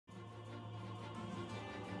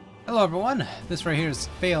Hello everyone, this right here is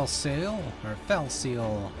Fail Seal, or Fell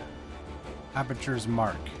Seal, Arbiter's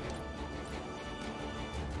Mark.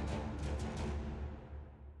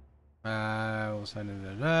 We'll send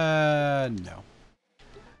it, no.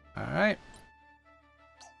 Alright.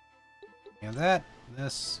 And that,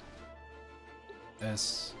 this.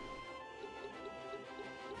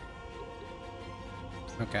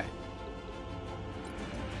 Okay.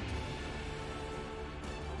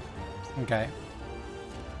 Okay.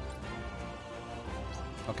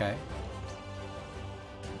 Okay.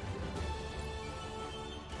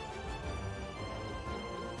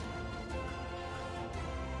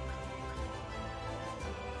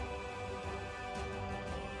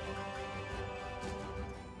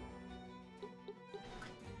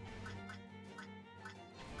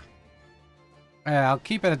 Yeah, I'll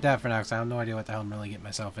keep it at that for now because I have no idea what the hell I'm really getting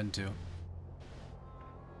myself into.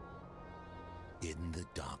 In the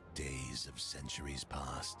dark days of centuries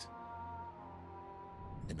past,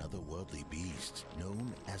 an otherworldly beast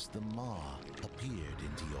known as the Ma appeared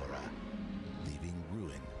in Tiora, leaving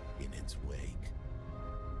ruin in its wake.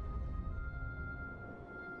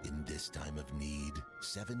 In this time of need,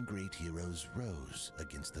 7 great heroes rose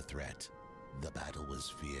against the threat. The battle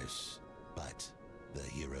was fierce, but the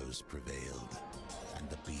heroes prevailed, and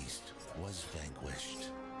the beast was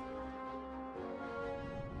vanquished.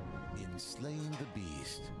 In slaying the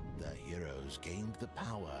beast, the heroes gained the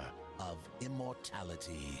power of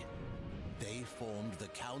immortality. They formed the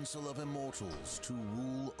Council of Immortals to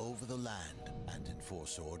rule over the land and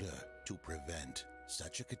enforce order to prevent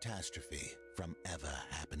such a catastrophe from ever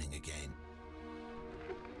happening again.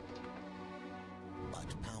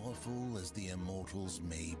 But powerful as the Immortals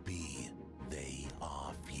may be, they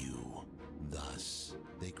are few. Thus,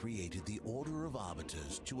 they created the Order of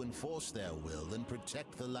Arbiters to enforce their will and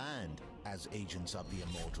protect the land. As agents of the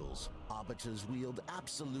Immortals, Arbiters wield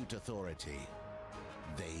absolute authority.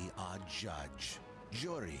 They are judge,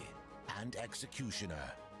 jury, and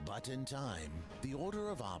executioner. But in time, the Order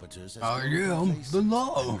of Arbiters has the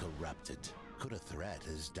law. corrupted. Could a threat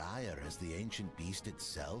as dire as the ancient beast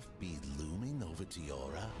itself be looming over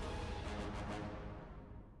Tiora?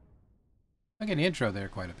 I get the intro there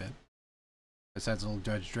quite a bit. Besides a little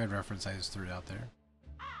Judge Dredd reference I just threw out there.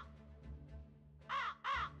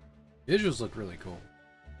 Visuals look really cool.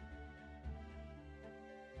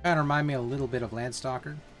 Kind of remind me a little bit of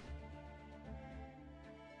Landstalker.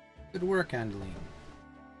 Good work, Angeline.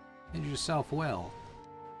 Did yourself well.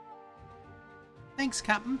 Thanks,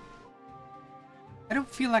 Captain. I don't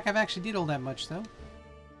feel like I've actually did all that much, though.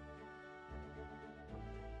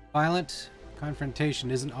 Violent confrontation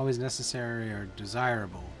isn't always necessary or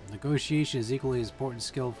desirable. Negotiation is equally as important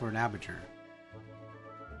skill for an Arbiter.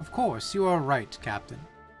 Of course, you are right, Captain.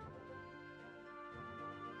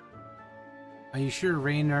 Are you sure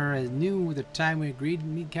Raynor knew the time we agreed to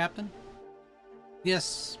meet, Captain?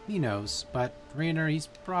 Yes, he knows, but Raynor, he's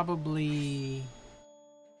probably...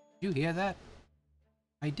 Did you hear that?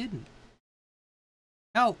 I didn't.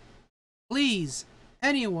 Help! Please!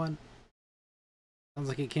 Anyone! Sounds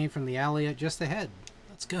like it came from the alley just ahead.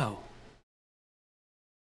 Let's go.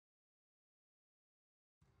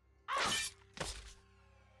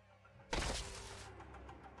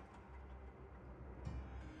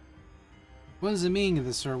 What is the meaning of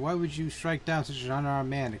this, sir? Why would you strike down such an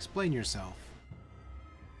unarmed man? Explain yourself.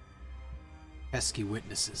 Pesky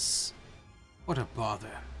witnesses. What a bother.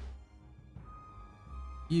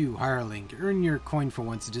 You, hireling, earn your coin for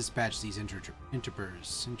once to dispatch these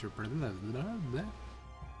interpers.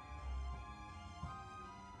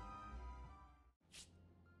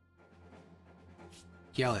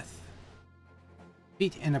 Yelleth.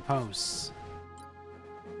 Feet in a post.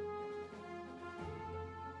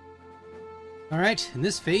 Alright, in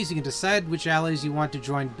this phase you can decide which allies you want to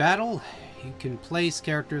join battle. You can place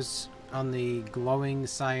characters on the glowing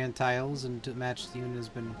cyan tiles and to match the unit has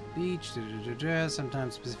been beached.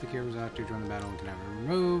 Sometimes specific heroes after join the battle and can have it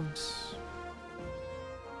removed.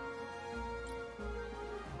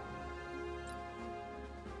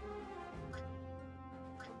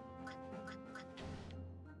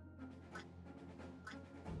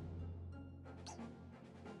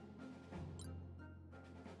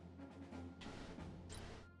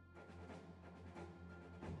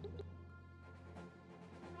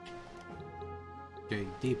 Okay,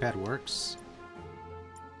 D-pad works.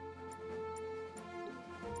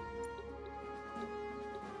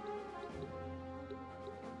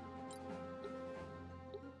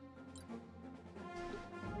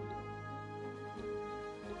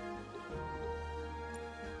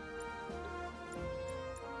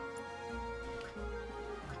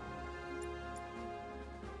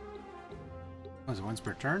 Was it once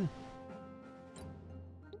per turn?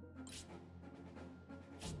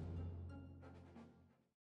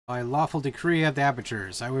 By lawful decree of the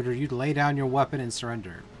Arbiters, I order you to lay down your weapon and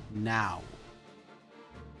surrender. Now.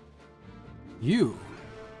 You?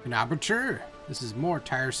 An Arbiter? This is more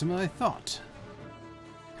tiresome than I thought.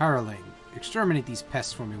 Caroline, exterminate these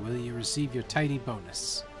pests for me, will you? Receive your tidy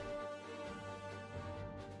bonus.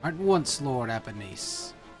 At once, Lord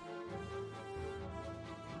Aponace.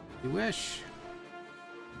 You wish.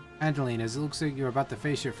 Angeline, as it looks like you're about to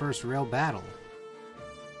face your first real battle.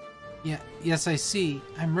 Yes, I see.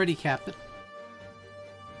 I'm ready, Captain.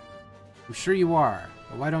 I'm sure you are,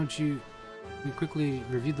 but why don't we quickly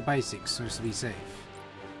review the basics so as to be safe?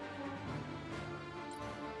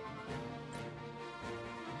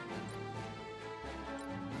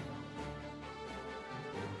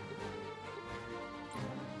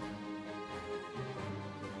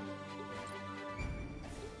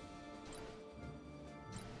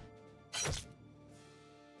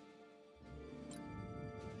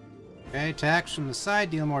 Okay, attacks from the side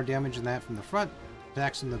deal more damage than that from the front.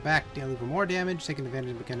 Attacks from the back deal even more damage, taking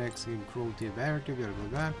advantage of mechanics and cruelty of character, blah blah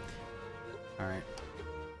blah. Alright.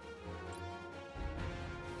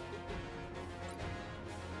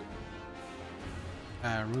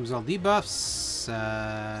 Removes all debuffs.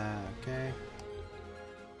 Okay.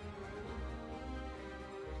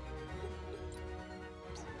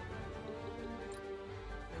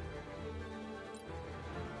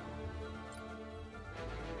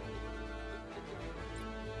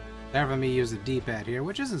 Having me use the D-pad here,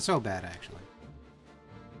 which isn't so bad actually.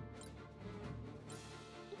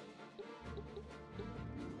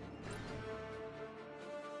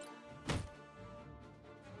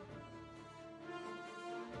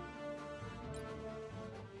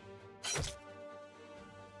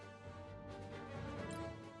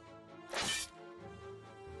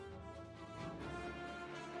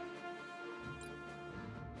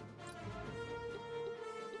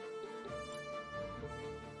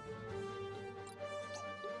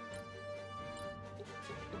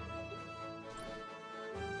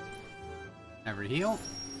 Never heal.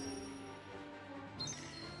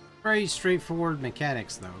 Very straightforward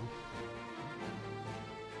mechanics, though.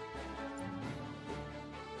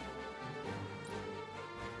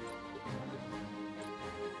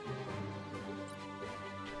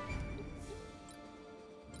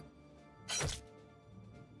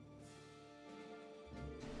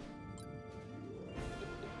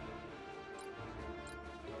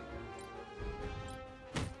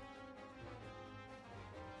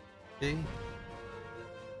 Okay.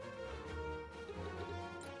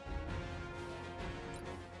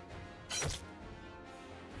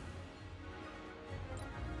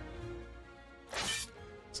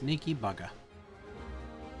 Sneaky bugger.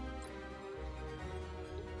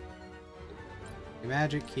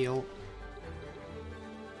 Magic heal.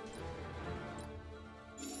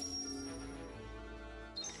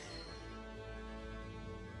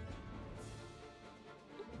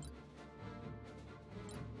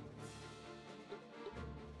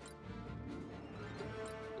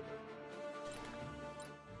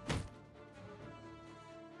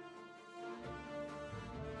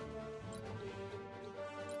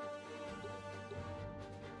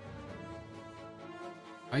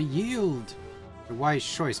 I yield! A wise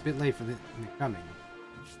choice, a bit late for the coming.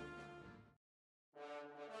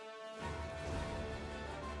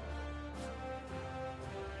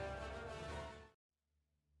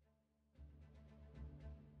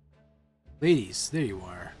 Ladies, there you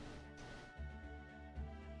are.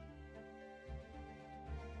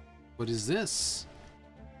 What is this?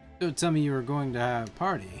 Don't tell me you were going to have a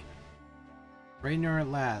party. Rainer at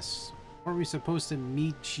last. Weren't we supposed to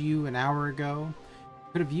meet you an hour ago?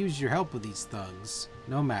 Could have used your help with these thugs.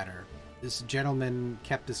 No matter. This gentleman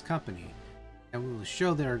kept us company, and we will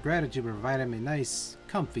show their gratitude by providing him a nice,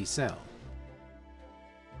 comfy cell.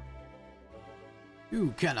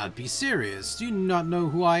 You cannot be serious. Do you not know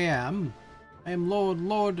who I am? I am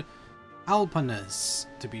Lord Alpanus,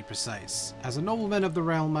 to be precise. As a nobleman of the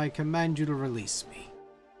realm, I command you to release me.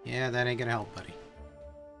 Yeah, that ain't gonna help, buddy.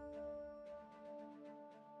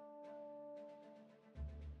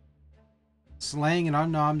 Slaying an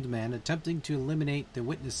unarmed man, attempting to eliminate the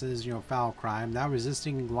witnesses your foul crime, now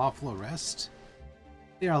resisting lawful arrest?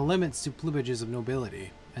 There are limits to privileges of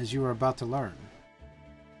nobility, as you are about to learn.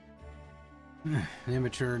 The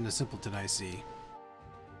immature and the simpleton, I see.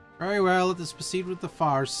 Very well, let us proceed with the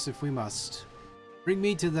farce, if we must. Bring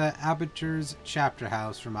me to the Arbiters' chapter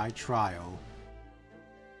house for my trial.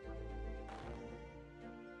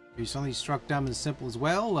 You suddenly struck dumb and simple as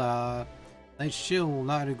well? Nice chill will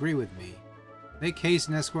not agree with me. Make haste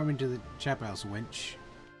and escort me to the chapel house, wench.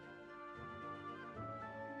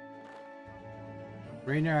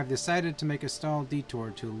 Rainer, I've decided to make a stall detour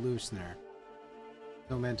to Loosener.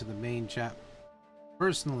 No man to the main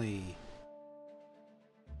Personally.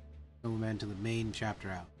 No man to the main chapter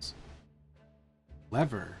house.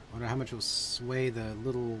 Lever. Wonder how much will sway the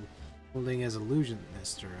little holding as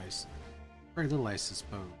illusionist, or very little, I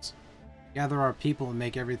suppose. Gather our people and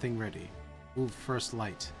make everything ready. Move first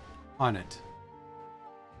light. On it.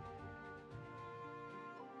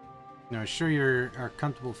 Now, sure you are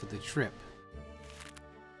comfortable for the trip.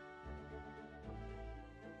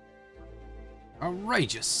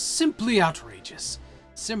 Outrageous! Simply outrageous!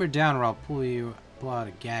 Simmer down or I'll pull out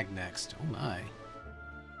a gag next. Oh my.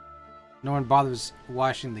 No one bothers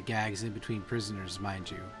washing the gags in between prisoners,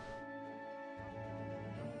 mind you.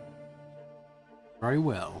 Very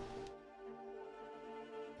well.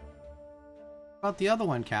 About the other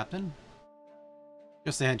one, Captain?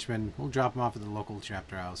 Just a henchman. We'll drop them off at the local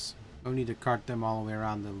chapter house. No need to cart them all the way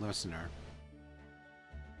around the listener.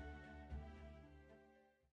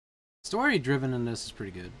 Story driven in this is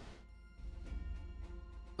pretty good.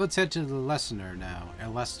 Let's head to the Lester now.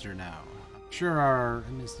 I'm sure our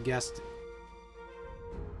guest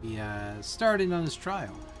starting on his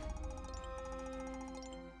trial.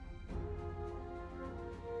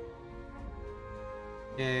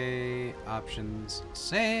 Okay, options,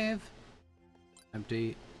 save,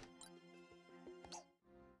 empty.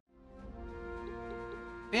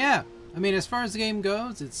 Yeah, I mean, as far as the game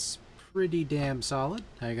goes, it's pretty damn solid.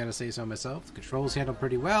 I gotta say so myself. The controls handle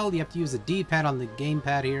pretty well. You have to use the D-pad on the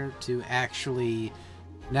gamepad here to actually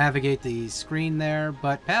navigate the screen there,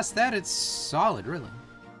 but past that, it's solid, really.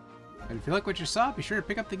 And if you like what you saw, be sure to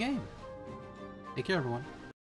pick up the game. Take care, everyone.